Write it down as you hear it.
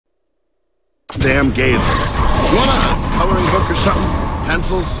damn gave us. You want a coloring book or something?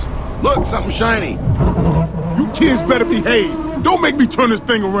 Pencils? Look, something shiny. You kids better behave. Don't make me turn this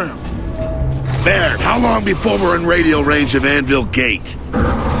thing around. Baird, how long before we're in radio range of Anvil Gate?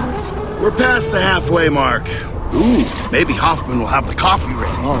 We're past the halfway mark. Ooh, maybe Hoffman will have the coffee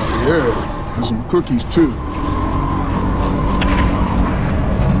ready. Oh, yeah. And some cookies, too.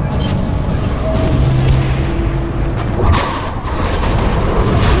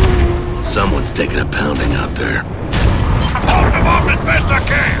 Someone's taking a pounding out there. I'm holding them off as best I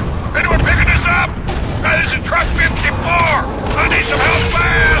can. Anyone picking this up? Hey, this is truck 54. I need some help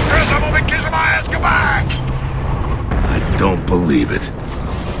fast, or else I'm gonna be kissing my ass goodbye. I don't believe it.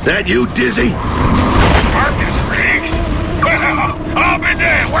 That you, Dizzy? Marcus Riggs? Well, I'll be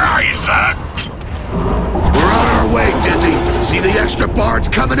damned. Where are you, son? We're on our way, Dizzy. See the extra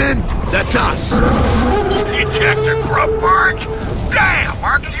barge coming in? That's us. You checked the grub barge? Damn,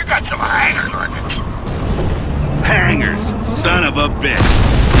 Marcus, you got some hangers on you. Hangers, son of a bitch.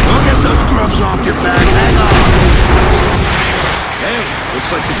 Don't get those grubs off your back. Hang on. Hey,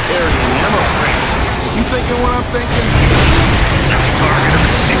 looks like they're carrying ammo crates. You thinking what I'm thinking? Let's target them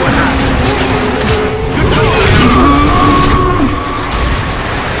and see what happens.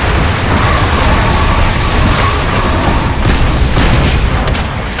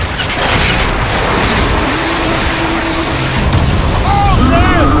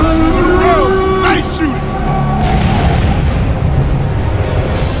 Nice shooting!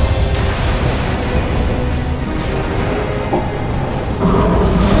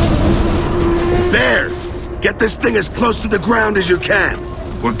 There! Get this thing as close to the ground as you can.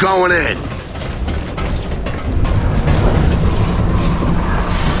 We're going in.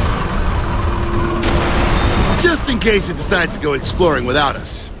 Just in case it decides to go exploring without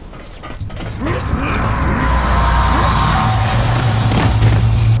us.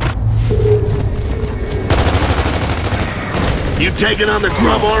 You taking on the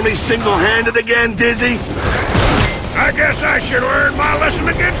Grub Army single-handed again, Dizzy? I guess I should learn my lesson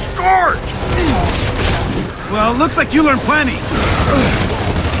against Scourge. Well, looks like you learned plenty.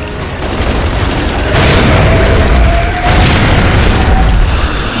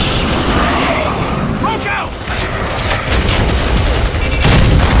 Smoke out!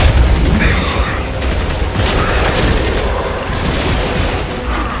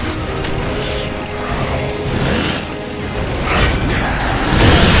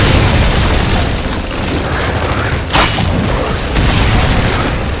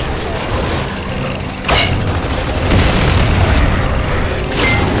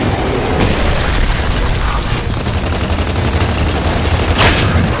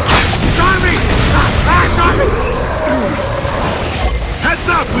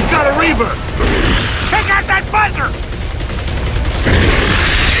 Take out that buzzer!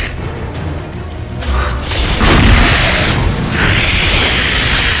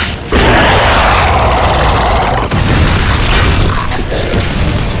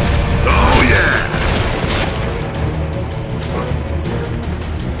 Oh, yeah!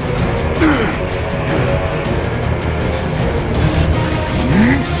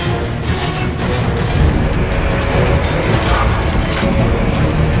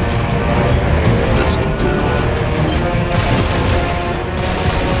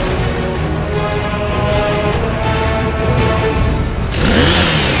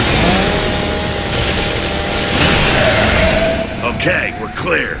 Okay, we're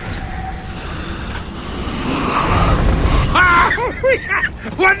clear.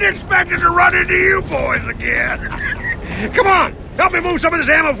 Wasn't expecting to run into you boys again. Come on, help me move some of this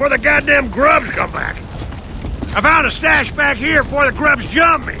ammo before the goddamn grubs come back. I found a stash back here before the grubs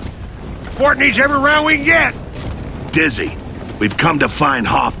jump me. The fort needs every round we can get. Dizzy, we've come to find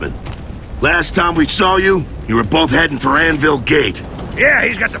Hoffman. Last time we saw you, you were both heading for Anvil Gate. Yeah,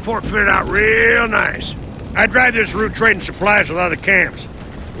 he's got the fort fitted out real nice. I drive this route trading supplies with other camps.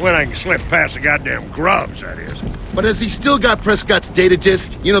 When I can slip past the goddamn grubs, that is. But has he still got Prescott's data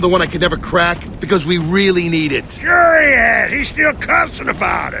disk? You know, the one I could never crack? Because we really need it. Sure he has. He's still cussing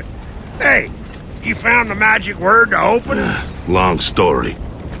about it. Hey, you found the magic word to open it? Long story.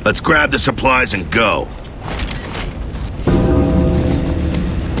 Let's grab the supplies and go.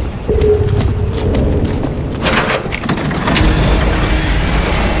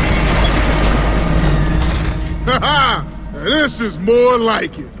 Haha! This is more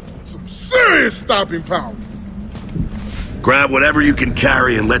like it. Some serious stopping power. Grab whatever you can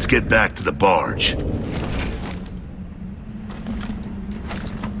carry and let's get back to the barge.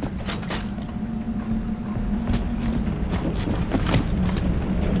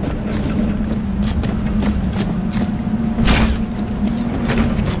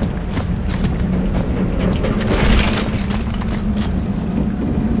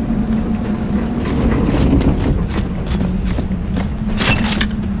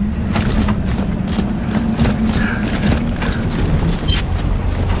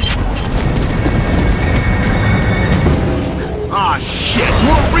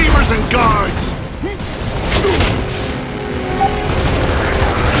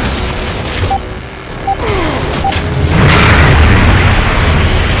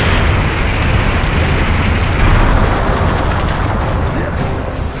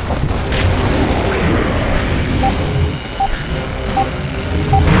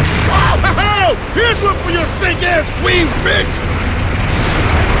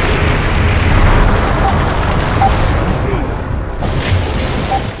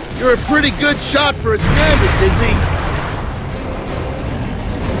 You're a pretty good shot for a standard, Dizzy.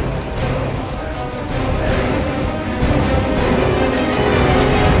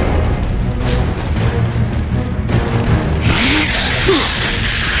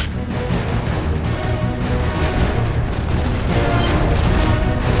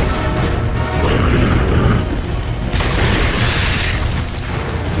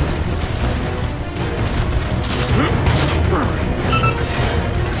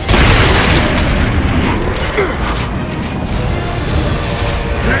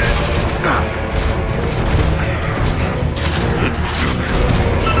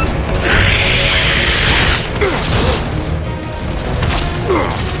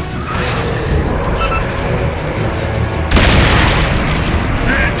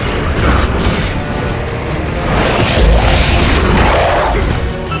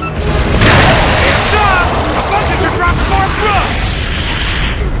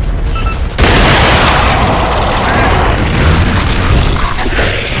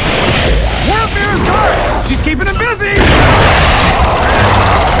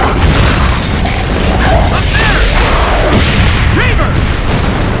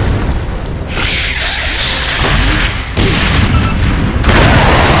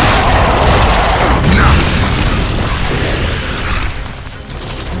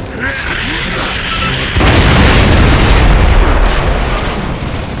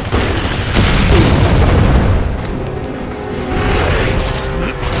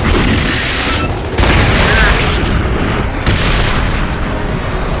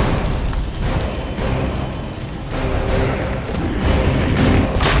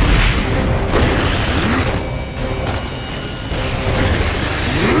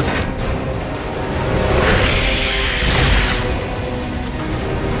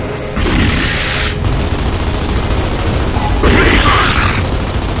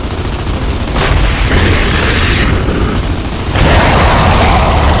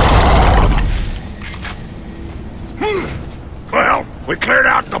 We cleared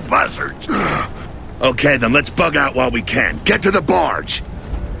out the buzzards. Okay, then let's bug out while we can. Get to the barge.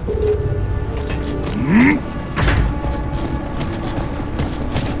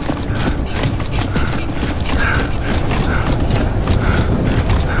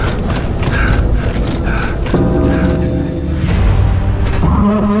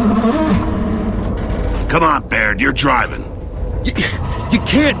 Come on, Baird, you're driving. You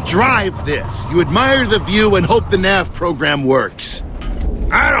can't drive this. You admire the view and hope the nav program works.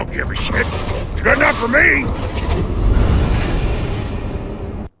 I don't give a shit. It's good enough for me.